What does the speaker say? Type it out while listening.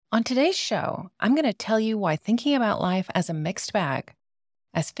On today's show, I'm going to tell you why thinking about life as a mixed bag,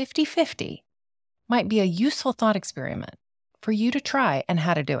 as 50-50, might be a useful thought experiment for you to try and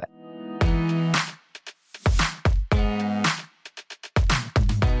how to do it.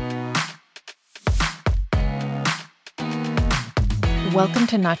 Welcome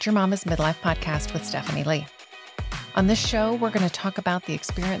to Not Your Mama's Midlife Podcast with Stephanie Lee. On this show, we're going to talk about the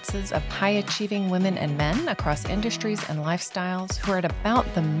experiences of high-achieving women and men across industries and lifestyles who are at about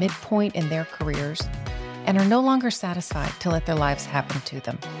the midpoint in their careers and are no longer satisfied to let their lives happen to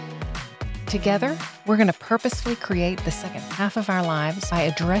them. Together, we're going to purposefully create the second half of our lives by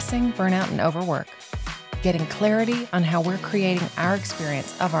addressing burnout and overwork, getting clarity on how we're creating our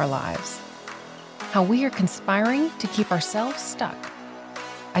experience of our lives, how we are conspiring to keep ourselves stuck,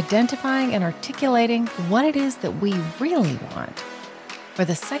 identifying and articulating what it is that we really want for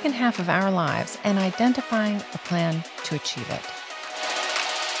the second half of our lives, and identifying a plan to achieve it.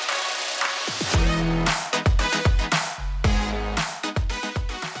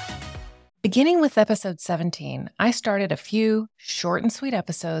 Beginning with episode 17, I started a few short and sweet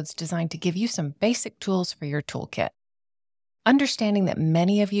episodes designed to give you some basic tools for your toolkit. Understanding that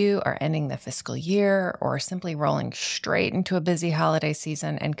many of you are ending the fiscal year or simply rolling straight into a busy holiday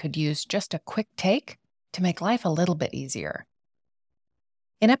season and could use just a quick take to make life a little bit easier.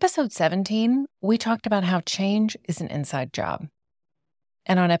 In episode 17, we talked about how change is an inside job.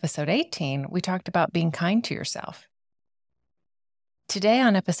 And on episode 18, we talked about being kind to yourself. Today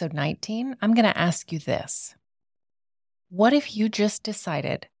on episode 19, I'm going to ask you this. What if you just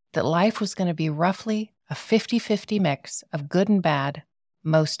decided that life was going to be roughly a 50-50 mix of good and bad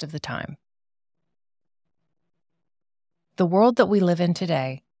most of the time? The world that we live in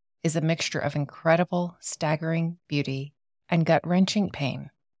today is a mixture of incredible, staggering beauty and gut-wrenching pain.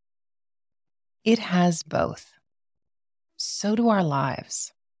 It has both. So do our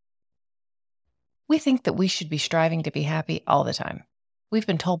lives. We think that we should be striving to be happy all the time. We've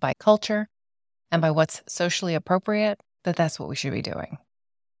been told by culture and by what's socially appropriate that that's what we should be doing.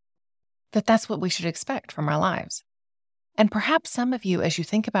 That that's what we should expect from our lives. And perhaps some of you, as you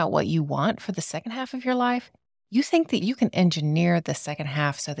think about what you want for the second half of your life, you think that you can engineer the second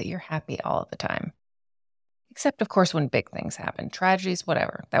half so that you're happy all of the time. Except, of course, when big things happen, tragedies,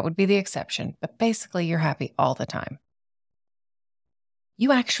 whatever, that would be the exception, but basically you're happy all the time.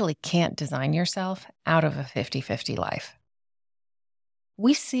 You actually can't design yourself out of a 50-50 life.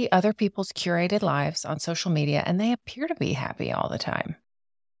 We see other people's curated lives on social media and they appear to be happy all the time.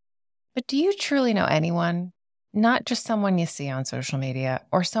 But do you truly know anyone, not just someone you see on social media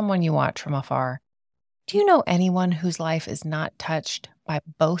or someone you watch from afar? Do you know anyone whose life is not touched by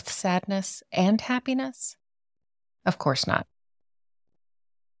both sadness and happiness? Of course not.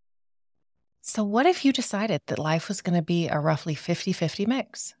 So what if you decided that life was going to be a roughly 50-50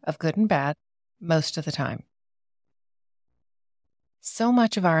 mix of good and bad most of the time? So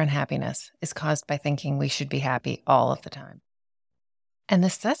much of our unhappiness is caused by thinking we should be happy all of the time. And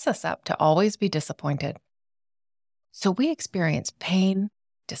this sets us up to always be disappointed. So we experience pain,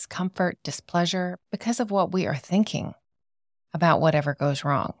 discomfort, displeasure because of what we are thinking about whatever goes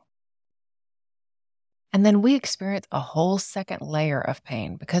wrong. And then we experience a whole second layer of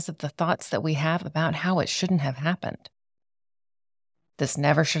pain because of the thoughts that we have about how it shouldn't have happened. This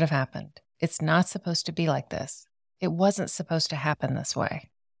never should have happened. It's not supposed to be like this. It wasn't supposed to happen this way.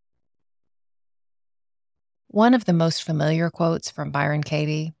 One of the most familiar quotes from Byron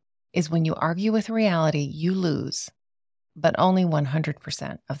Katie is, "When you argue with reality, you lose, but only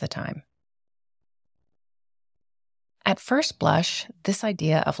 100% of the time." At first blush, this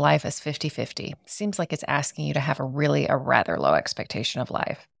idea of life as 50-50 seems like it's asking you to have a rather low expectation of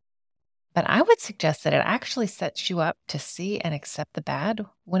life. But I would suggest that it actually sets you up to see and accept the bad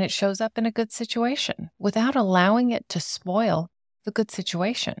when it shows up in a good situation without allowing it to spoil the good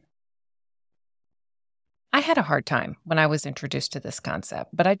situation. I had a hard time when I was introduced to this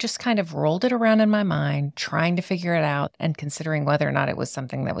concept, but I just kind of rolled it around in my mind, trying to figure it out and considering whether or not it was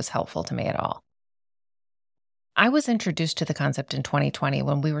something that was helpful to me at all. I was introduced to the concept in 2020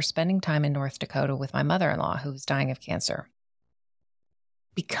 when we were spending time in North Dakota with my mother-in-law who was dying of cancer.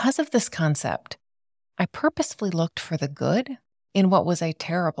 Because of this concept, I purposefully looked for the good in what was a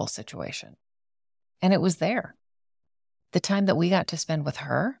terrible situation. And it was there. The time that we got to spend with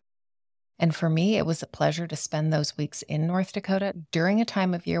her. And for me, it was a pleasure to spend those weeks in North Dakota during a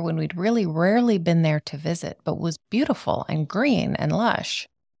time of year when we'd really rarely been there to visit, but was beautiful and green and lush.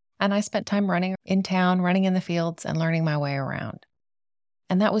 And I spent time running in town, running in the fields, and learning my way around.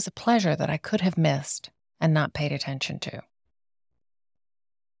 And that was a pleasure that I could have missed and not paid attention to.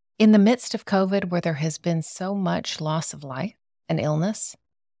 In the midst of COVID, where there has been so much loss of life and illness,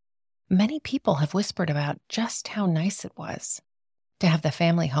 Many people have whispered about just how nice it was to have the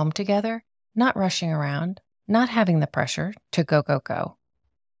family home together, not rushing around, not having the pressure to go, go, go.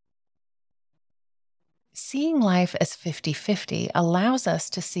 Seeing life as 50-50 allows us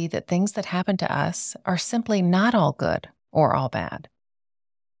to see that things that happen to us are simply not all good or all bad.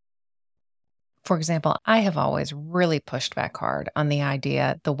 For example, I have always really pushed back hard on the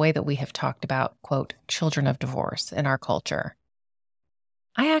idea, the way that we have talked about, quote, children of divorce in our culture.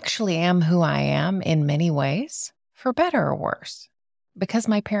 I actually am who I am in many ways, for better or worse, because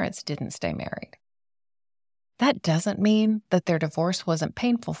my parents didn't stay married. That doesn't mean that their divorce wasn't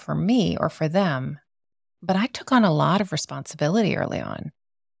painful for me or for them, but I took on a lot of responsibility early on.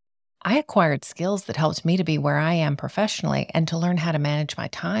 I acquired skills that helped me to be where I am professionally and to learn how to manage my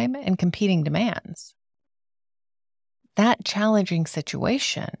time and competing demands. That challenging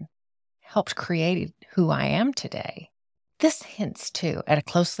situation helped create who I am today. This hints, too, at a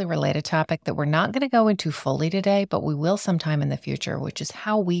closely related topic that we're not going to go into fully today, but we will sometime in the future, which is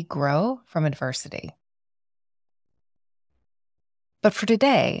how we grow from adversity. But for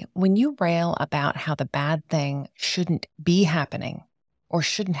today, when you rail about how the bad thing shouldn't be happening or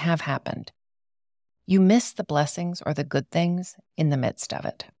shouldn't have happened, you miss the blessings or the good things in the midst of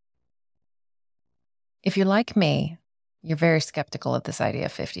it. If you're like me, you're very skeptical of this idea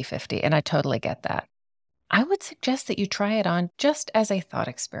of 50-50, and I totally get that. I would suggest that you try it on just as a thought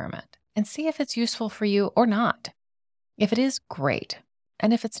experiment and see if it's useful for you or not. If it is, great.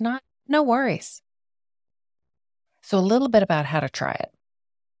 And if it's not, no worries. So a little bit about how to try it.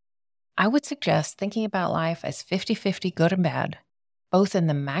 I would suggest thinking about life as 50-50 good and bad, both in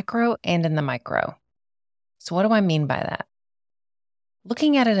the macro and in the micro. So what do I mean by that?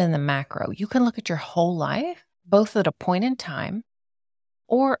 Looking at it in the macro, you can look at your whole life, both at a point in time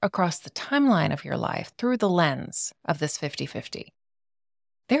or across the timeline of your life through the lens of this 50-50.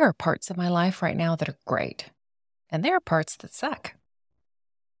 There are parts of my life right now that are great, and there are parts that suck.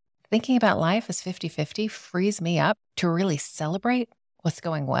 Thinking about life as 50-50 frees me up to really celebrate what's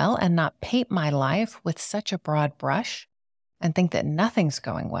going well and not paint my life with such a broad brush and think that nothing's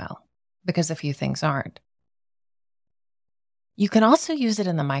going well because a few things aren't. You can also use it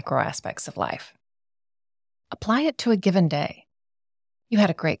in the micro aspects of life. Apply it to a given day. You had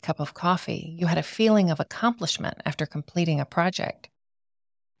a great cup of coffee. You had a feeling of accomplishment after completing a project.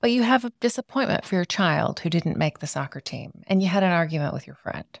 But you have a disappointment for your child who didn't make the soccer team, and you had an argument with your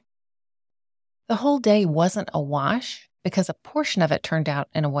friend. The whole day wasn't a wash because a portion of it turned out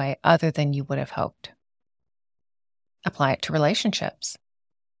in a way other than you would have hoped. Apply it to relationships.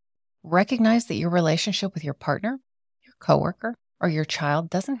 Recognize that your relationship with your partner, your coworker, or your child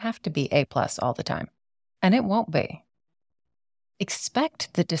doesn't have to be A+ all the time, and it won't be.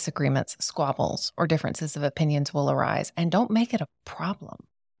 Expect that disagreements, squabbles, or differences of opinions will arise, and don't make it a problem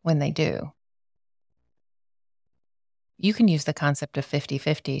when they do. You can use the concept of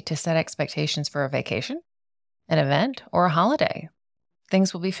 50-50 to set expectations for a vacation, an event, or a holiday.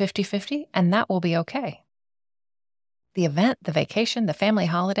 Things will be 50-50, and that will be okay. The event, the vacation, the family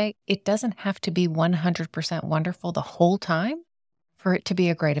holiday, it doesn't have to be 100% wonderful the whole time for it to be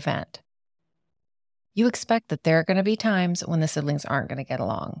a great event. You expect that there are going to be times when the siblings aren't going to get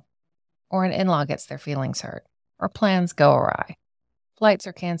along, or an in-law gets their feelings hurt, or plans go awry. Flights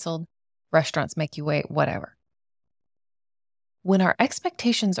are canceled, restaurants make you wait, whatever. When our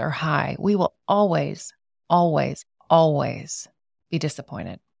expectations are high, we will always, always, always be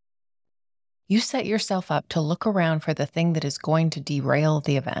disappointed. You set yourself up to look around for the thing that is going to derail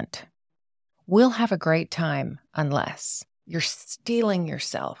the event. We'll have a great time unless you're steeling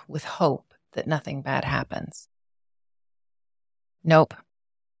yourself with hope that nothing bad happens. Nope.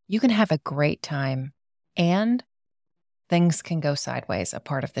 You can have a great time and things can go sideways a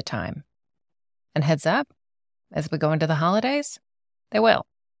part of the time. And heads up, as we go into the holidays, they will.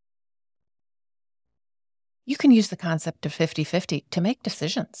 You can use the concept of 50-50 to make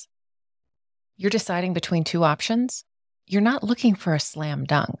decisions. You're deciding between two options. You're not looking for a slam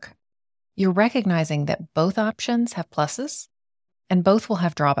dunk. You're recognizing that both options have pluses and both will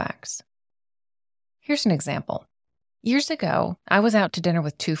have drawbacks. Here's an example. Years ago, I was out to dinner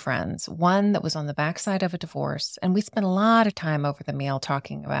with two friends, one that was on the backside of a divorce, and we spent a lot of time over the meal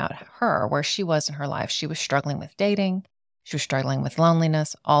talking about her, where she was in her life. She was struggling with dating, she was struggling with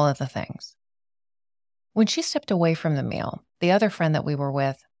loneliness, all of the things. When she stepped away from the meal, the other friend that we were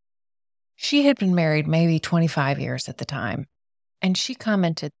with, she had been married maybe 25 years at the time, and she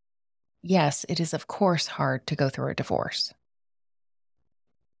commented, "Yes, it is of course hard to go through a divorce."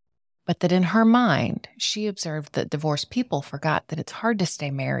 But that in her mind, she observed that divorced people forgot that it's hard to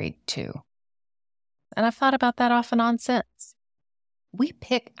stay married too. And I've thought about that off and on since. we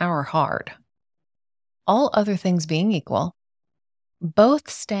pick our hard. All other things being equal, both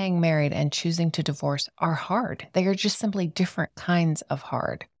staying married and choosing to divorce are hard. They are just simply different kinds of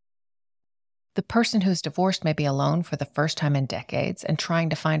hard. The person who's divorced may be alone for the first time in decades and trying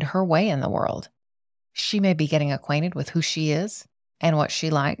to find her way in the world. She may be getting acquainted with who she is and what she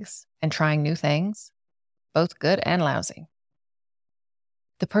likes and trying new things, both good and lousy.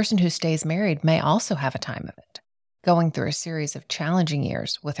 The person who stays married may also have a time of it, going through a series of challenging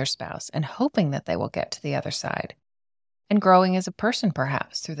years with her spouse and hoping that they will get to the other side, and growing as a person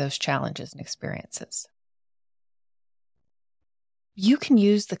perhaps through those challenges and experiences. You can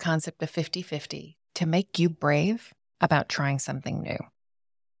use the concept of 50-50 to make you brave about trying something new.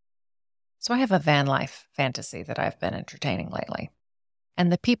 So I have a van life fantasy that I've been entertaining lately.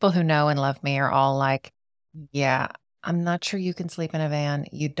 And the people who know and love me are all like, yeah, I'm not sure you can sleep in a van.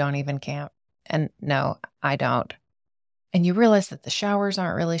 You don't even camp. And no, I don't. And you realize that the showers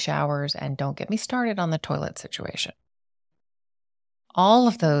aren't really showers, and don't get me started on the toilet situation. All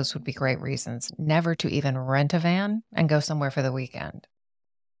of those would be great reasons never to even rent a van and go somewhere for the weekend.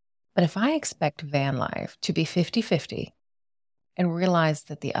 But if I expect van life to be 50-50 and realize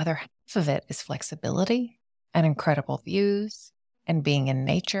that the other half of it is flexibility and incredible views and being in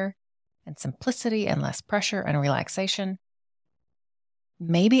nature and simplicity and less pressure and relaxation,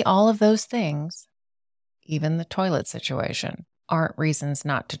 maybe all of those things, even the toilet situation, aren't reasons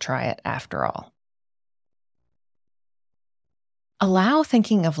not to try it after all. Allow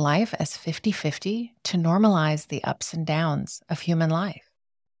thinking of life as 50-50 to normalize the ups and downs of human life.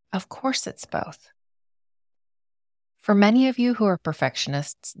 Of course it's both. For many of you who are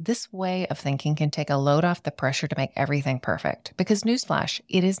perfectionists, this way of thinking can take a load off the pressure to make everything perfect, because newsflash,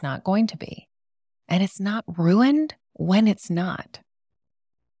 it is not going to be. And it's not ruined when it's not.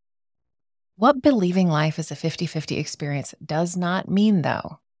 What believing life is a 50-50 experience does not mean,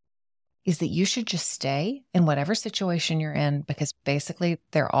 though, is that you should just stay in whatever situation you're in, because basically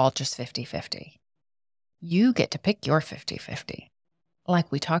they're all just 50-50. You get to pick your 50-50.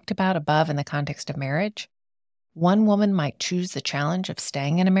 Like we talked about above in the context of marriage, one woman might choose the challenge of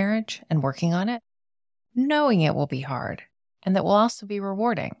staying in a marriage and working on it, knowing it will be hard and that will also be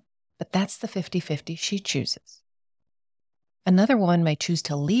rewarding, but that's the 50-50 she chooses. Another woman may choose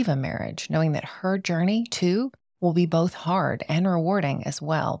to leave a marriage, knowing that her journey, too, will be both hard and rewarding as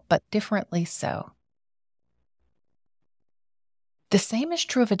well, but differently so. The same is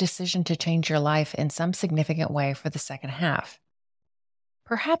true of a decision to change your life in some significant way for the second half.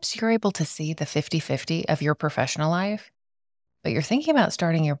 Perhaps you're able to see the 50-50 of your professional life, but you're thinking about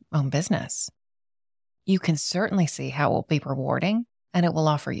starting your own business. You can certainly see how it will be rewarding, and it will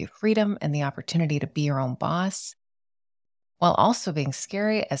offer you freedom and the opportunity to be your own boss, while also being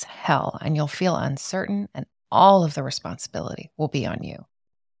scary as hell, and you'll feel uncertain, and all of the responsibility will be on you.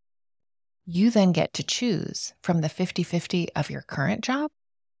 You then get to choose from the 50-50 of your current job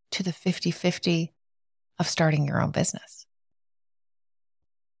to the 50-50 of starting your own business.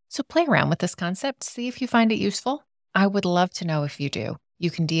 So play around with this concept, see if you find it useful. I would love to know if you do. You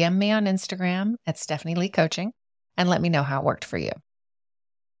can DM me on Instagram at Stephanie Lee Coaching and let me know how it worked for you.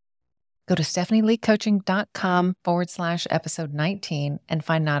 Go to stephanieleecoaching.com/episode 19 and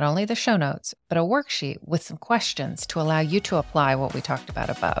find not only the show notes, but a worksheet with some questions to allow you to apply what we talked about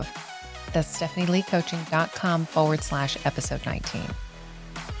above. That's stephanieleecoaching.com/episode 19.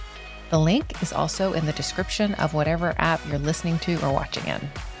 The link is also in the description of whatever app you're listening to or watching in.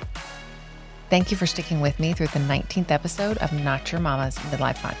 Thank you for sticking with me through the 19th episode of Not Your Mama's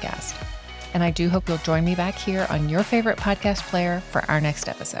Midlife Podcast. And I do hope you'll join me back here on your favorite podcast player for our next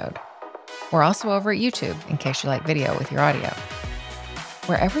episode. We're also over at YouTube in case you like video with your audio.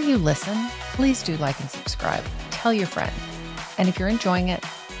 Wherever you listen, please do like and subscribe. Tell your friend. And if you're enjoying it,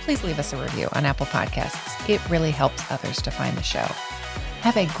 please leave us a review on Apple Podcasts. It really helps others to find the show.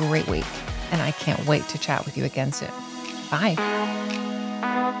 Have a great week, and I can't wait to chat with you again soon. Bye.